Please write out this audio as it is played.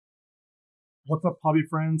What's up, hobby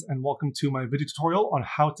friends, and welcome to my video tutorial on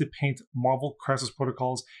how to paint Marvel Crisis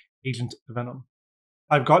Protocol's Agent Venom.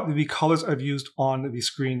 I've got the colors I've used on the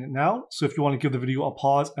screen now, so if you want to give the video a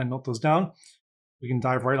pause and note those down, we can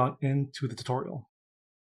dive right on into the tutorial.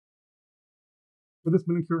 For this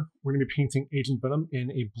miniature, we're going to be painting Agent Venom in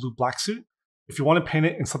a blue-black suit. If you want to paint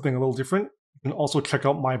it in something a little different, you can also check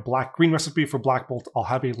out my black-green recipe for Black Bolt. I'll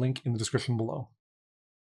have a link in the description below.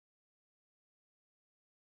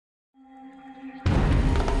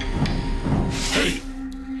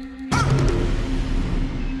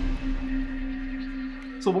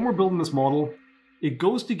 So when we're building this model, it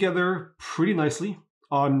goes together pretty nicely.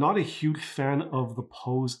 I'm not a huge fan of the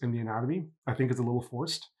pose and the anatomy. I think it's a little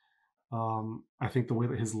forced. I think the way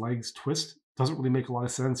that his legs twist doesn't really make a lot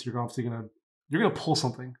of sense. You're obviously gonna pull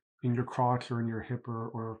something in your crotch or in your hip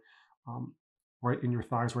or right in your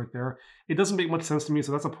thighs right there. It doesn't make much sense to me,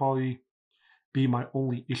 so that's probably be my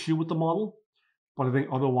only issue with the model. But I think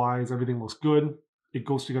otherwise everything looks good. It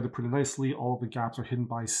goes together pretty nicely. All of the gaps are hidden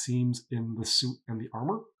by seams in the suit and the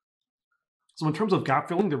armor. So in terms of gap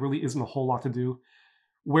filling, there really isn't a whole lot to do.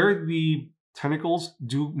 Where the tentacles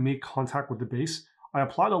do make contact with the base, I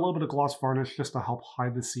applied a little bit of gloss varnish just to help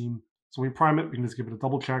hide the seam. So when we prime it, we can just give it a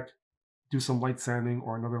double check, do some light sanding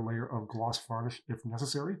or another layer of gloss varnish if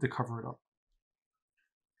necessary to cover it up.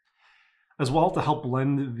 As well, to help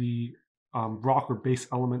blend the rock or base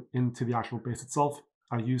element into the actual base itself,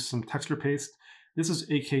 I used some texture paste. This is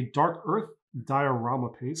AK Dark Earth Diorama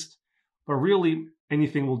paste, but really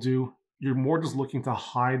anything will do. You're more just looking to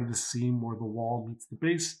hide the seam where the wall meets the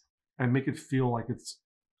base and make it feel like it's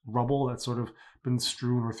rubble that's sort of been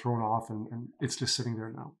strewn or thrown off and it's just sitting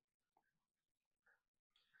there now.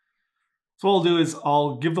 So what I'll do is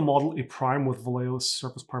I'll give the model a prime with Vallejo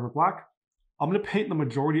Surface Primer Black. I'm going to paint the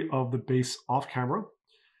majority of the base off camera.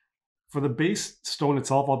 For the base stone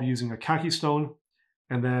itself, I'll be using a khaki stone.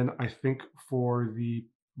 And then I think for the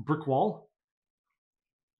brick wall,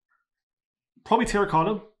 probably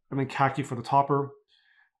terracotta, and then khaki for the topper.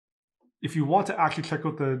 If you want to actually check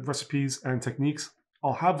out the recipes and techniques,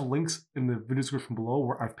 I'll have links in the video description below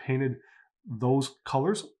where I've painted those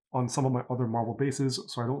colors on some of my other Marvel bases,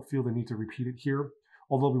 so I don't feel the need to repeat it here.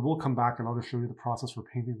 Although we will come back and I'll just show you the process for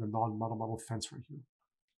painting the non-metal fence right here.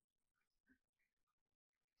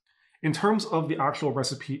 In terms of the actual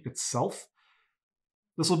recipe itself,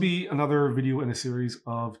 this will be another video in a series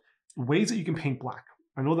of ways that you can paint black.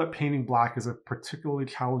 I know that painting black is a particularly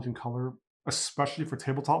challenging color, especially for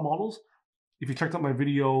tabletop models. If you checked out my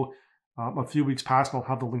video a few weeks past, I'll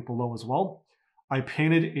have the link below as well. I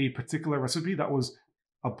painted a particular recipe that was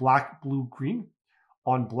a black, blue, green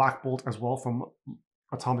on Black Bolt as well from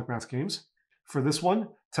Atomic Mass Games. For this one,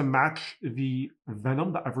 to match the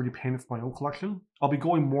Venom that I've already painted for my own collection, I'll be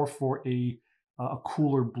going more for a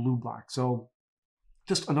cooler blue-black. So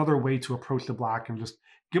just another way to approach the black and just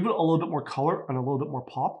give it a little bit more color and a little bit more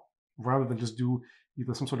pop, rather than just do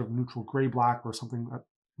either some sort of neutral gray-black or something that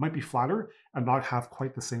might be flatter and not have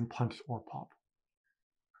quite the same punch or pop.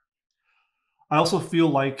 I also feel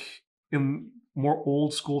like in more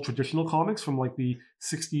old school traditional comics from like the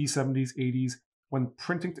 60s, 70s, 80s, when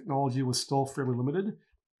printing technology was still fairly limited,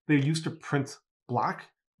 they used to print black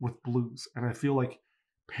with blues. And I feel like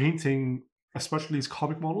painting, especially these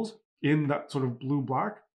comic models, in that sort of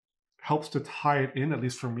blue-black helps to tie it in, at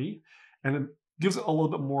least for me, and it gives it a little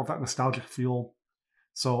bit more of that nostalgic feel.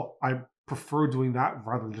 So I prefer doing that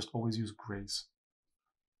rather than just always use grays.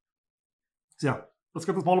 So yeah, let's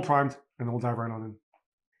get this model primed and then we'll dive right on in.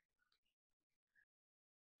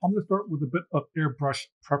 I'm going to start with a bit of airbrush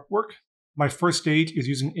prep work. My first stage is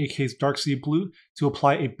using AK's Dark Sea Blue to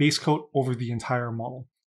apply a base coat over the entire model.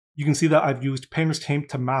 You can see that I've used painter's tape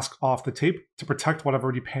to mask off the tape to protect what I've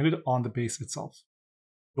already painted on the base itself.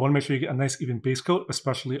 You want to make sure you get a nice even base coat,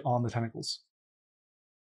 especially on the tentacles.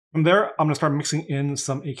 From there, I'm going to start mixing in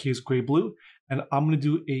some AK's Gray Blue, and I'm going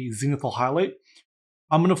to do a zenithal highlight.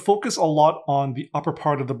 I'm going to focus a lot on the upper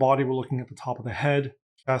part of the body. We're looking at the top of the head,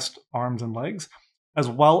 chest, arms, and legs, as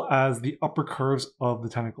well as the upper curves of the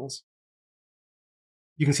tentacles.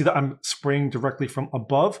 You can see that I'm spraying directly from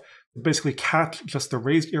above to basically catch just the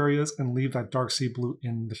raised areas and leave that dark sea blue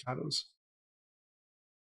in the shadows.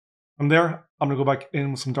 From there, I'm going to go back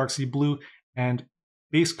in with some dark sea blue and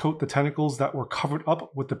base coat the tentacles that were covered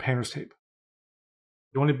up with the painter's tape.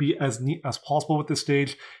 You want to be as neat as possible with this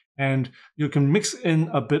stage, and you can mix in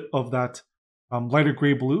a bit of that lighter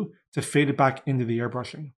gray blue to fade it back into the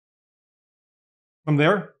airbrushing. From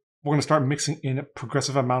there, we're going to start mixing in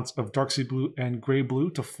progressive amounts of dark sea blue and gray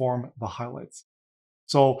blue to form the highlights.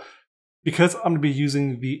 So because I'm going to be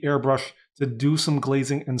using the airbrush to do some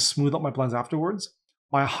glazing and smooth out my blends afterwards,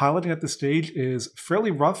 My highlighting at this stage is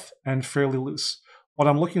fairly rough and fairly loose. What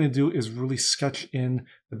I'm looking to do is really sketch in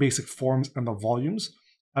the basic forms and the volumes.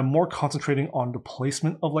 I'm more concentrating on the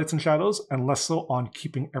placement of lights and shadows and less so on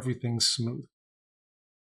keeping everything smooth.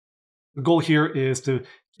 The goal here is to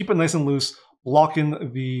keep it nice and loose, lock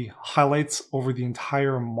in the highlights over the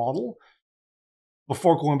entire model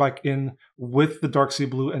before going back in with the dark sea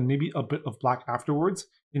blue and maybe a bit of black afterwards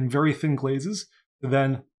in very thin glazes to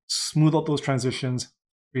then smooth out those transitions,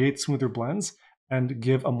 create smoother blends, and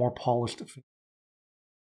give a more polished finish.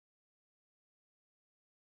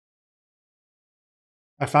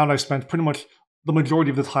 I found I spent pretty much the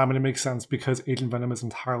majority of the time, and it makes sense because Agent Venom is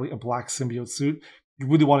entirely a black symbiote suit. You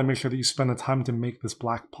really want to make sure that you spend the time to make this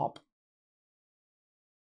black pop.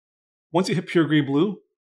 Once you hit pure gray blue,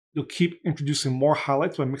 you'll keep introducing more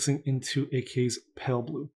highlights by mixing into AK's pale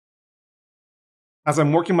blue. As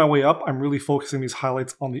I'm working my way up, I'm really focusing these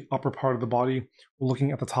highlights on the upper part of the body. We're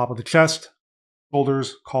looking at the top of the chest,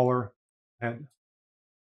 shoulders, collar, head.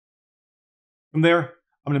 From there,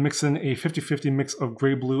 I'm going to mix in a 50-50 mix of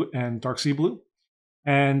gray blue and dark sea blue.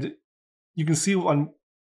 And you can see what I'm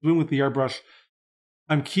doing with the airbrush.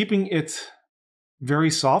 I'm keeping it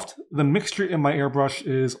very soft. The mixture in my airbrush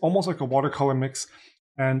is almost like a watercolor mix,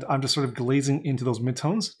 and I'm just sort of glazing into those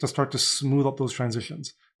midtones to start to smooth out those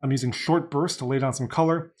transitions. I'm using short bursts to lay down some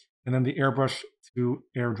color, and then the airbrush to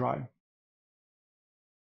air dry.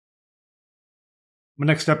 My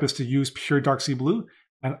next step is to use pure dark sea blue,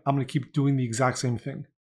 and I'm going to keep doing the exact same thing.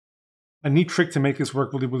 A neat trick to make this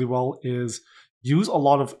work really, really well is use a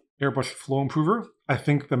lot of airbrush flow improver. I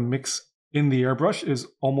think the mix in the airbrush is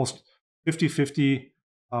almost 50-50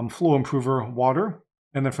 flow improver water.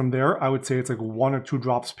 And then from there, I would say it's like 1 or 2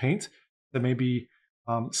 drops paint, then maybe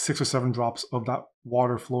 6 or 7 drops of that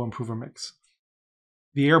water flow improver mix.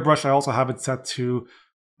 The airbrush, I also have it set to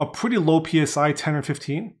a pretty low PSI, 10 or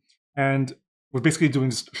 15. And we're basically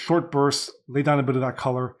doing just short bursts, lay down a bit of that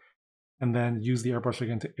color, and then use the airbrush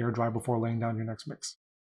again to air dry before laying down your next mix.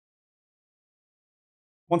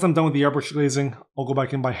 Once I'm done with the airbrush glazing, I'll go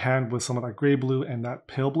back in by hand with some of that gray blue and that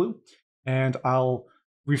pale blue, and I'll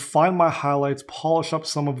refine my highlights, polish up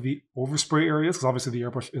some of the overspray areas, because obviously the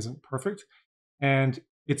airbrush isn't perfect. And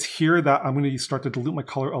it's here that I'm going to start to dilute my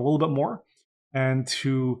color a little bit more and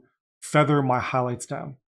to feather my highlights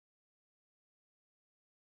down.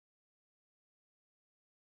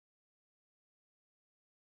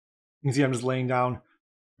 You can see I'm just laying down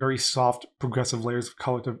very soft, progressive layers of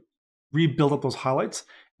color to rebuild up those highlights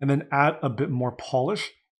and then add a bit more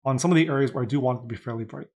polish on some of the areas where I do want it to be fairly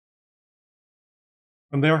bright.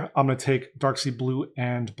 From there, I'm going to take dark sea blue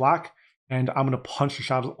and black, and I'm going to punch the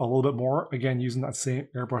shadows a little bit more, again, using that same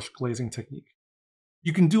airbrush glazing technique.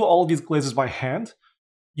 You can do all of these glazes by hand.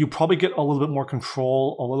 You probably get a little bit more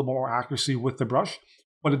control, a little bit more accuracy with the brush,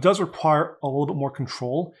 but it does require a little bit more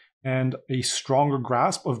control and a stronger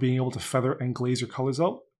grasp of being able to feather and glaze your colors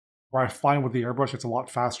out, where I find with the airbrush it's a lot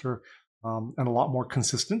faster and a lot more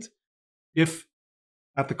consistent, if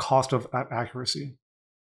at the cost of that accuracy.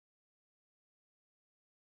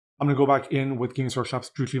 I'm going to go back in with Games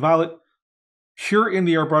Workshop's Druchly Violet, pure in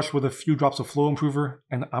the airbrush with a few drops of flow improver,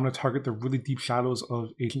 and I'm going to target the really deep shadows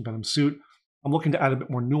of Agent Venom's suit. I'm looking to add a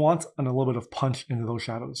bit more nuance and a little bit of punch into those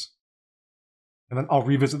shadows. And then I'll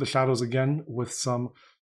revisit the shadows again with some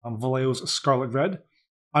Vallejo's Scarlet Red.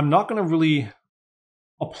 I'm not going to really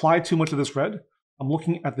apply too much of this red. I'm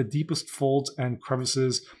looking at the deepest folds and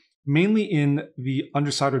crevices, mainly in the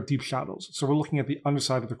underside or deep shadows. So we're looking at the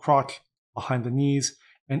underside of the crotch, behind the knees,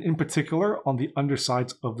 and in particular on the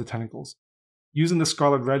undersides of the tentacles. Using the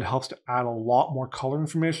Scarlet Red helps to add a lot more color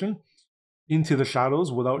information into the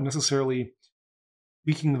shadows without necessarily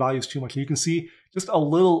tweaking the values too much. And you can see just a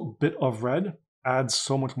little bit of red adds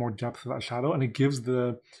so much more depth to that shadow, and it gives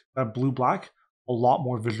that blue-black a lot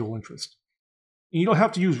more visual interest. And you don't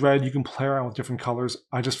have to use red, you can play around with different colors.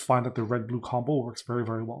 I just find that the red-blue combo works very,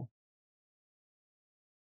 very well.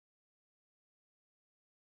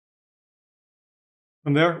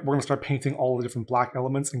 From there, we're going to start painting all the different black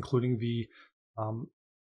elements, including the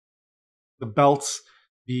belts,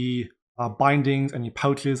 the bindings, any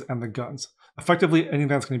pouches, and the guns. Effectively, anything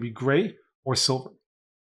that's going to be gray or silver.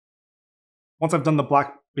 Once I've done the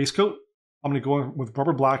black base coat, I'm going to go in with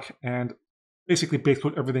rubber black and basically base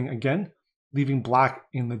coat everything again, leaving black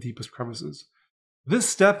in the deepest crevices. This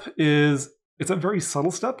step it's a very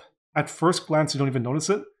subtle step. At first glance, you don't even notice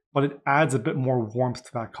it, but it adds a bit more warmth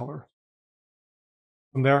to that color.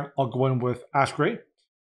 From there, I'll go in with ash gray.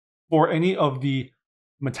 For any of the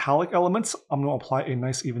metallic elements, I'm going to apply a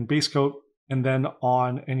nice even base coat, and then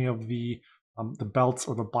on any of the belts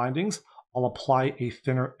or the bindings, I'll apply a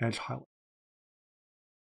thinner edge highlight.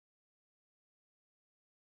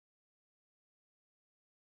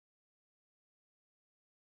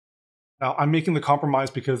 Now, I'm making the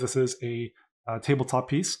compromise because this is a tabletop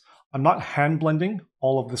piece. I'm not hand blending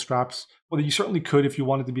all of the straps, but you certainly could if you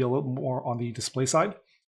wanted to be a little more on the display side.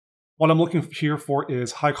 What I'm looking here for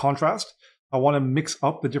is high contrast. I want to mix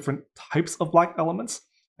up the different types of black elements,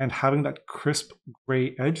 and having that crisp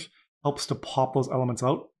gray edge helps to pop those elements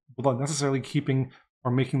out without necessarily keeping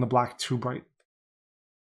or making the black too bright.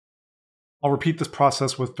 I'll repeat this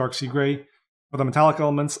process with dark sea gray. For the metallic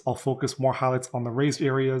elements, I'll focus more highlights on the raised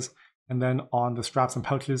areas, and then on the straps and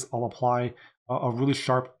pouches, I'll apply a really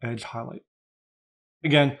sharp edge highlight.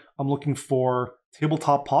 Again, I'm looking for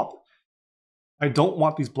tabletop pop. I don't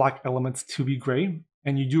want these black elements to be gray,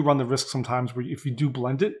 and you do run the risk sometimes where if you do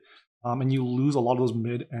blend it, and you lose a lot of those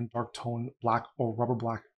mid and dark tone black or rubber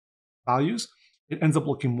black values, it ends up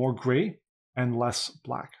looking more gray and less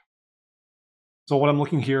black. So what I'm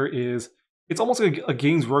looking here is, it's almost like a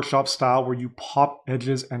Games Workshop style where you pop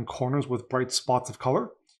edges and corners with bright spots of color,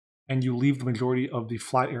 and you leave the majority of the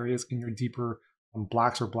flat areas in your deeper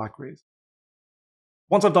blacks or black grays.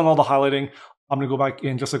 Once I've done all the highlighting, I'm going to go back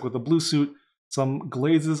in, just like with the blue suit, some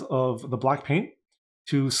glazes of the black paint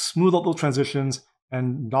to smooth out those transitions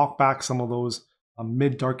and knock back some of those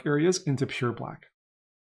mid-dark areas into pure black.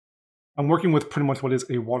 I'm working with pretty much what is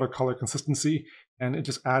a watercolor consistency, and it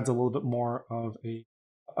just adds a little bit more of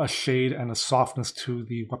a shade and a softness to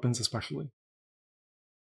the weapons especially.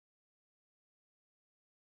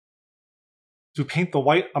 To paint the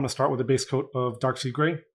white, I'm going to start with a base coat of dark sea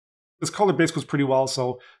gray. This color base goes pretty well,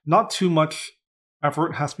 so not too much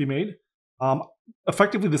effort has to be made.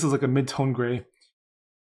 Effectively, this is like a mid-tone gray.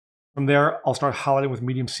 From there, I'll start highlighting with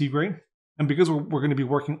medium sea gray. And because we're going to be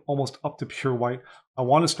working almost up to pure white, I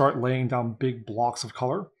want to start laying down big blocks of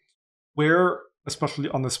color, where, especially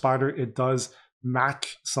on the spider, it does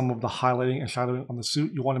match some of the highlighting and shadowing on the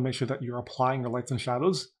suit. You want to make sure that you're applying your lights and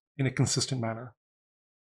shadows in a consistent manner.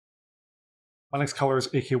 My next color is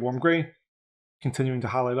AK Warm Gray, continuing to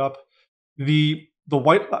highlight up. The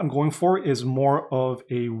white that I'm going for is more of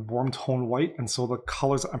a warm tone white, and so the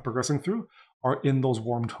colors that I'm progressing through are in those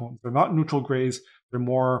warm tones. They're not neutral grays, they're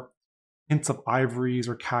more hints of ivories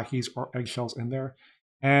or khakis or eggshells in there.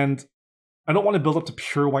 And I don't want to build up to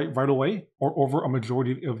pure white right away or over a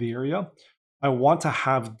majority of the area. I want to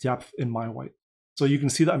have depth in my white. So you can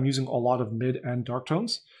see that I'm using a lot of mid and dark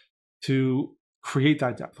tones to create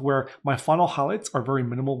that depth, where my final highlights are very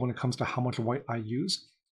minimal when it comes to how much white I use.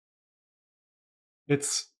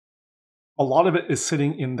 A lot of it is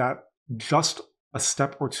sitting in that just a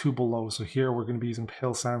step or two below. So here we're going to be using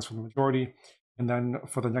pale sands for the majority. And then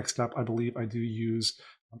for the next step, I believe I do use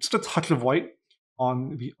just a touch of white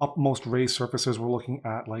on the upmost raised surfaces. We're looking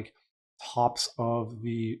at like tops of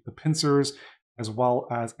the pincers, as well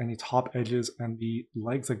as any top edges and the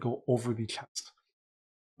legs that go over the chest.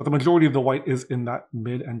 But the majority of the white is in that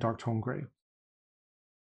mid and dark tone gray.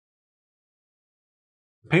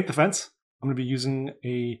 To paint the fence, I'm going to be using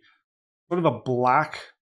a sort of a black,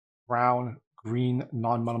 brown, green,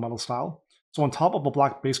 non-metal style. So on top of a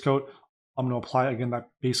black base coat, I'm going to apply again that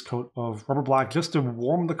base coat of rubber black just to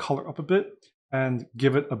warm the color up a bit and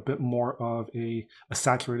give it a bit more of a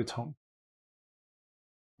saturated tone.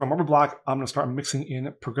 From rubber black, I'm going to start mixing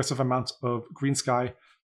in progressive amounts of green sky,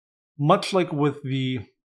 much like with the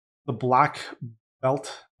black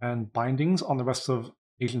belt and bindings on the rest of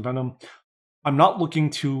Agent Venom. I'm not looking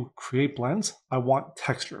to create blends. I want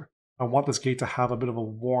texture. I want this gate to have a bit of a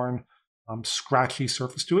worn, scratchy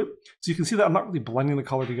surface to it. So you can see that I'm not really blending the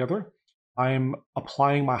color together. I'm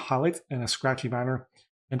applying my highlights in a scratchy manner.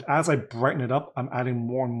 And as I brighten it up, I'm adding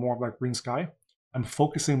more and more of that green sky. I'm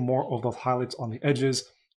focusing more of those highlights on the edges,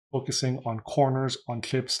 focusing on corners, on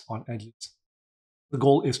chips, on edges. The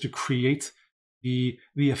goal is to create the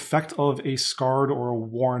effect of a scarred or a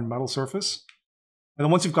worn metal surface. And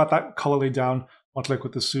then once you've got that color laid down, much like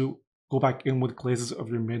with the suit, go back in with glazes of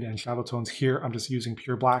your mid and shadow tones. Here, I'm just using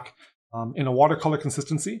pure black in a watercolor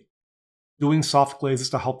consistency, doing soft glazes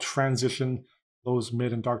to help transition those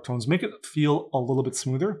mid and dark tones, make it feel a little bit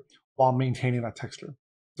smoother while maintaining that texture.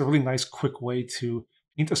 It's a really nice, quick way to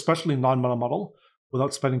paint, especially non-metal metal,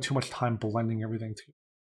 without spending too much time blending everything together.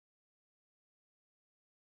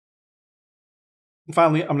 And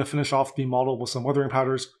finally, I'm going to finish off the model with some weathering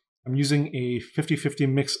powders. I'm using a 50-50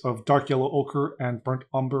 mix of dark yellow ochre and burnt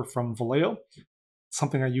umber from Vallejo.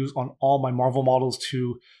 Something I use on all my Marvel models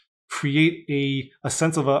to create a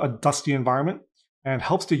sense of a dusty environment and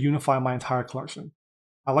helps to unify my entire collection.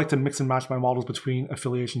 I like to mix and match my models between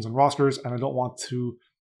affiliations and rosters, and I don't want to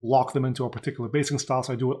lock them into a particular basing style,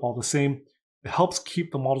 so I do it all the same. It helps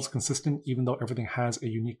keep the models consistent, even though everything has a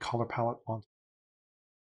unique color palette on it.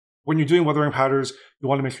 When you're doing weathering powders, you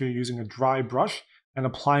want to make sure you're using a dry brush and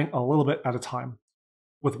applying a little bit at a time.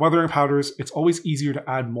 With weathering powders, it's always easier to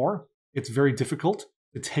add more. It's very difficult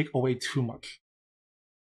to take away too much.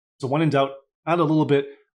 So when in doubt, add a little bit,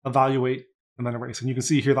 evaluate, and then erase. And you can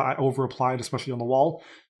see here that I over-applied, especially on the wall.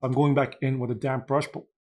 I'm going back in with a damp brush, but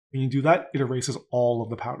when you do that, it erases all of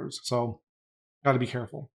the powders. So got to be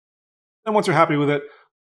careful. And once you're happy with it,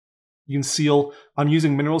 you can seal. I'm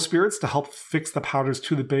using mineral spirits to help fix the powders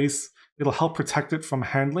to the base. It'll help protect it from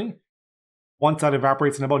handling. Once that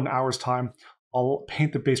evaporates in about an hour's time, I'll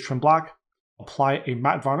paint the base trim black, apply a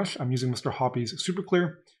matte varnish. I'm using Mr. Hobby's Super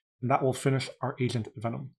Clear, and that will finish our Agent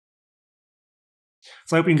Venom.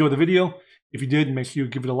 So I hope you enjoyed the video. If you did, make sure you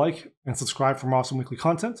give it a like and subscribe for more awesome weekly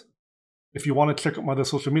content. If you want to check out my other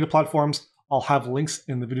social media platforms, I'll have links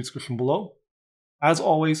in the video description below. As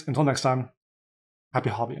always, until next time,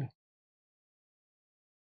 happy hobbying.